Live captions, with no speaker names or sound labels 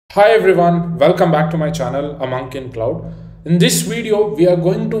Hi everyone, welcome back to my channel, A Monk in Cloud. In this video, we are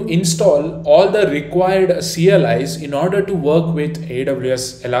going to install all the required CLIs in order to work with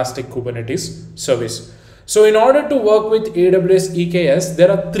AWS Elastic Kubernetes Service. So in order to work with AWS EKS, there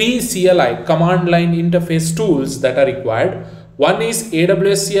are three CLI command line interface tools that are required. One is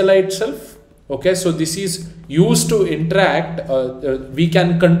AWS CLI itself. Okay, so this is used to interact. We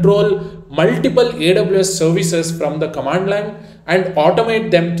can control multiple AWS services from the command line and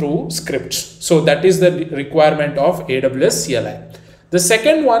automate them through scripts. So that is the requirement of AWS CLI. The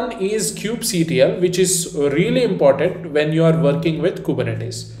second one is kubectl, which is really important when you are working with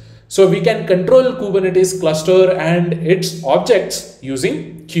Kubernetes. So we can control Kubernetes cluster and its objects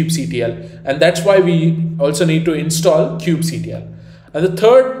using kubectl, and that's why we also need to install kubectl. And the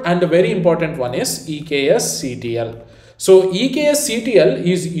third and the very important one is eksctl. So eksctl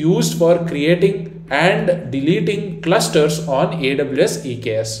is used for creating and deleting clusters on AWS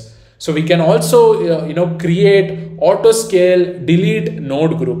EKS. So we can also create, auto scale, delete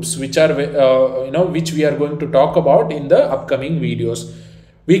node groups, which are which we are going to talk about in the upcoming videos.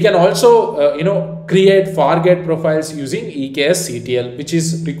 We can also create forget profiles using eksctl, which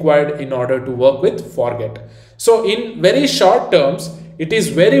is required in order to work with forget. So in very short terms, it is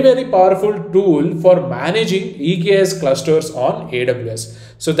very powerful tool for managing EKS clusters on AWS.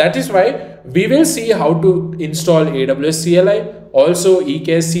 So that is why we will see how to install AWS CLI, also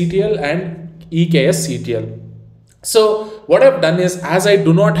eksctl and eksctl. So what I've done is, as I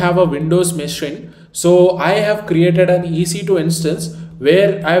do not have a Windows machine, so I have created an EC2 instance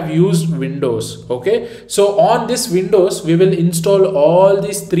where I have used Windows. Okay, so on this Windows we will install all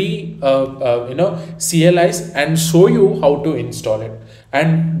these three CLIs and show you how to install it.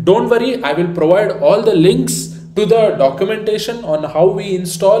 And don't worry, I will provide all the links to the documentation on how we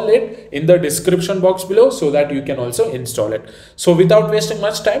install it in the description box below, so that you can also install it. So without wasting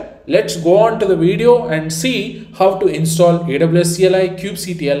much time, let's go on to the video and see how to install AWS CLI,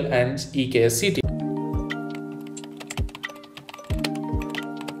 kubectl and eksctl.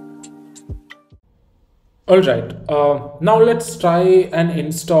 Alright, now let's try and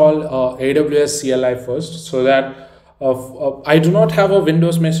install AWS CLI first, so that I do not have a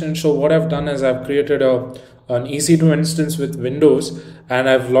Windows machine. So what I've done is I've created an EC2 instance with Windows, and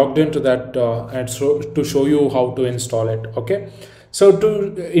I've logged into that and to show you how to install it. Okay, so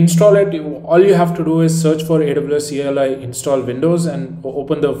to install it, all you have to do is search for AWS CLI install Windows and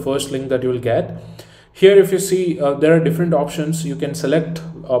open the first link that you will get. Here, if you see, there are different options. You can select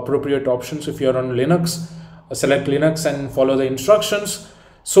appropriate options. If you're on Linux, select Linux and follow the instructions.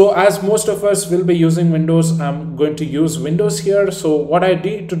 So as most of us will be using Windows, I'm going to use Windows here. So what I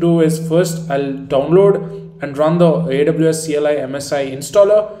need to do is, first I'll download and run the AWS CLI MSI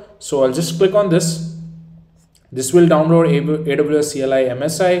installer. So I'll just click on this. This will download AWS CLI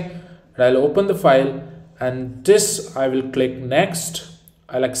MSI, and I'll open the file, and this I will click next.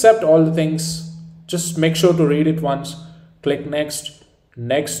 I'll accept all the things. Just make sure to read it once. Click next,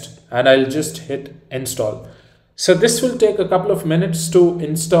 and I'll just hit install. So this will take a couple of minutes to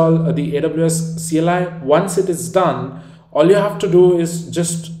install the AWS CLI. Once it is done, all you have to do is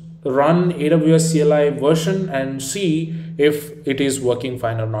just run AWS CLI version and see if it is working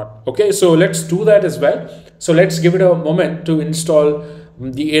fine or not. Okay, so let's do that as well. So let's give it a moment to install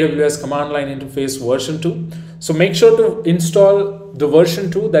the AWS command line interface version 2. So make sure to install the version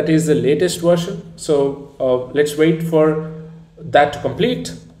 2, that is the latest version. So let's wait for that to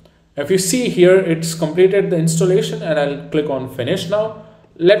complete. If you see here, it's completed the installation, and I'll click on finish now.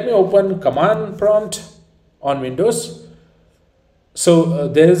 Let me open command prompt on Windows. So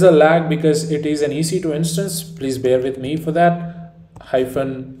there is a lag because it is an EC2 instance. Please bear with me for that.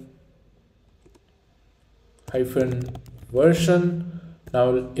 Hyphen version.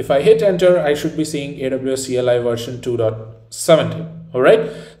 Now if I hit enter, I should be seeing AWS CLI version 2.17. All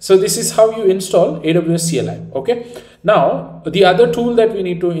right, so this is how you install AWS CLI. Okay, now the other tool that we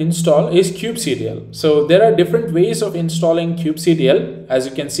need to install is kubectl. So there are different ways of installing kubectl. As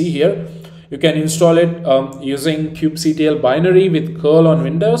you can see here, you can install it using kubectl binary with curl on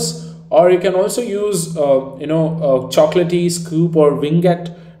Windows, or you can also use chocolatey, scoop or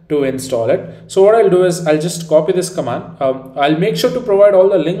winget to install it. So what I'll do is I'll just copy this command. I'll make sure to provide all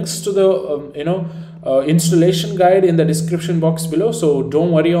the links to the installation guide in the description box below, so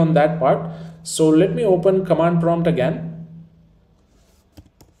don't worry on that part. So let me open command prompt again,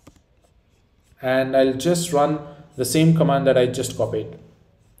 and I'll just run the same command that I just copied.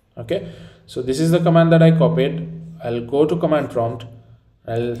 Okay, so this is the command that I copied. I'll go to command prompt,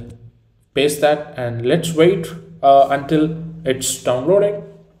 I'll paste that, and let's wait until it's downloading.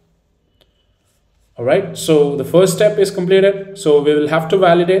 All right, so the first step is completed. So we will have to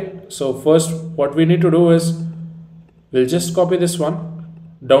validate. So first what we need to do is we'll just copy this one,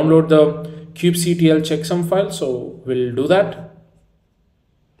 download the kubectl checksum file. So we'll do that.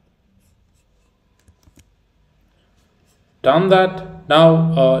 Done that.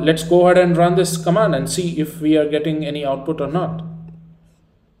 Now let's go ahead and run this command and see if we are getting any output or not.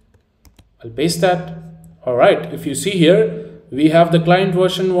 I'll paste that. All right, if you see here, we have the client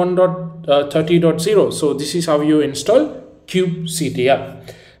version 1.30.0. So this is how you install kubectl.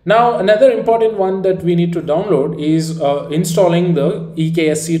 Now another important one that we need to download is installing the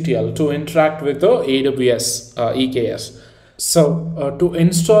eksctl to interact with the AWS EKS. So to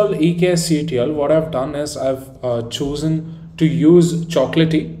install eksctl, what I've done is I've chosen to use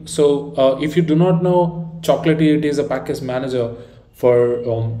Chocolatey. So if you do not know Chocolatey, it is a package manager for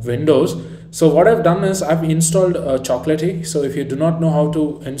Windows. So what I've done is I've installed Chocolatey. So if you do not know how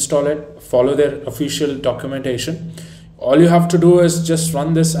to install it, follow their official documentation. All you have to do is just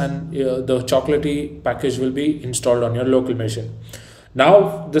run this and the Chocolatey package will be installed on your local machine.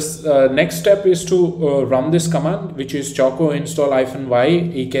 Now this next step is to run this command, which is choco install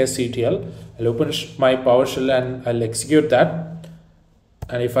 -y eksctl. I'll open my PowerShell and I'll execute that.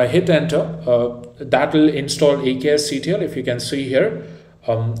 And if I hit enter, that will install eksctl. If you can see here,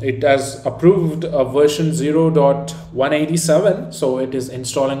 it has approved a version 0.187. So it is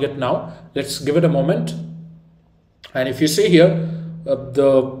installing it now. Let's give it a moment. And if you see here,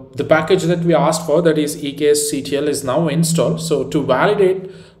 the package that we asked for, that is eksctl, is now installed. So to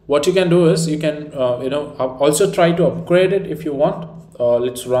validate, what you can do is you can also try to upgrade it if you want.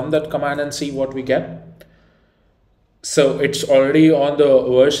 Let's run that command and see what we get. So it's already on the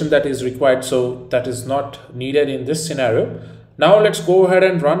version that is required, so that is not needed in this scenario. Now let's go ahead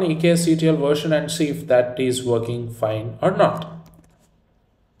and run eksctl version and see if that is working fine or not.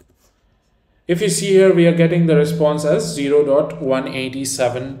 If you see here, we are getting the response as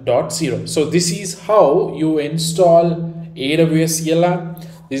 0.187.0. So this is how you install AWS CLI.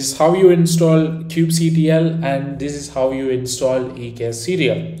 This is how you install kubectl, and this is how you install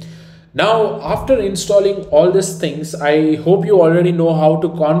eksctl. Now, after installing all these things, I hope you already know how to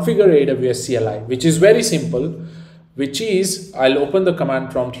configure AWS CLI, which is very simple, which is, I'll open the command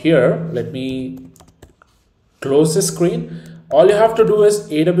prompt here. Let me close the screen. All you have to do is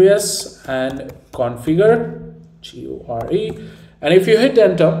AWS and configure, G-O-R-E. And if you hit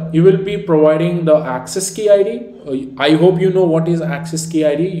enter, you will be providing the access key ID. I hope you know what is access key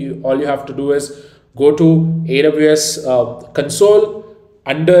ID. All you have to do is go to AWS console.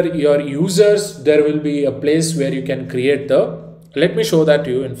 Under your users, there will be a place where you can create let me show that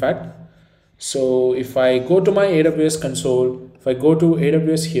to you in fact. So if I go to my AWS console, if I go to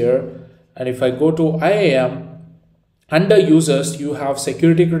AWS here, and if I go to IAM, under users, you have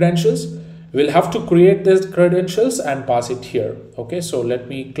security credentials. We'll have to create these credentials and pass it here. Okay, so let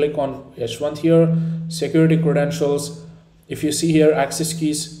me click on H1 here, security credentials. If you see here, access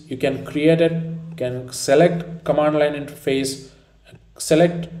keys, you can create it. You can select command line interface,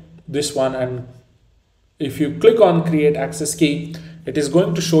 select this one, and if you click on create access key, it is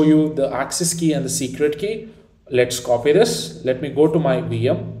going to show you the access key and the secret key. Let's copy this. Let me go to my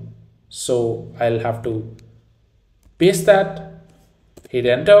VM. So I'll have to paste that, hit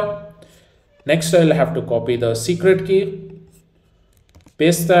enter. Next, I'll have to copy the secret key,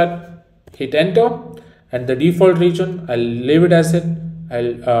 paste that, hit enter, and the default region, I'll leave it as it.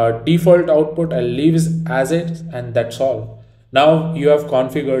 I'll default output, I'll leave it as it, and that's all. Now you have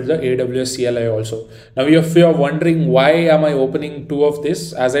configured the AWS CLI also. Now if you are wondering why am I opening two of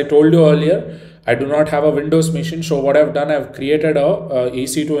this, as I told you earlier, I do not have a Windows machine. So what I've done, I've created a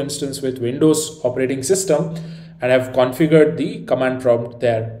EC2 instance with Windows operating system, and I've configured the command prompt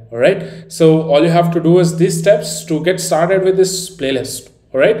there. All right. So all you have to do is these steps to get started with this playlist.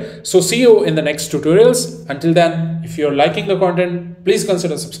 All right. So see you in the next tutorials. Until then, if you're liking the content, please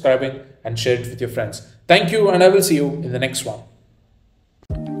consider subscribing and share it with your friends. Thank you, and I will see you in the next one.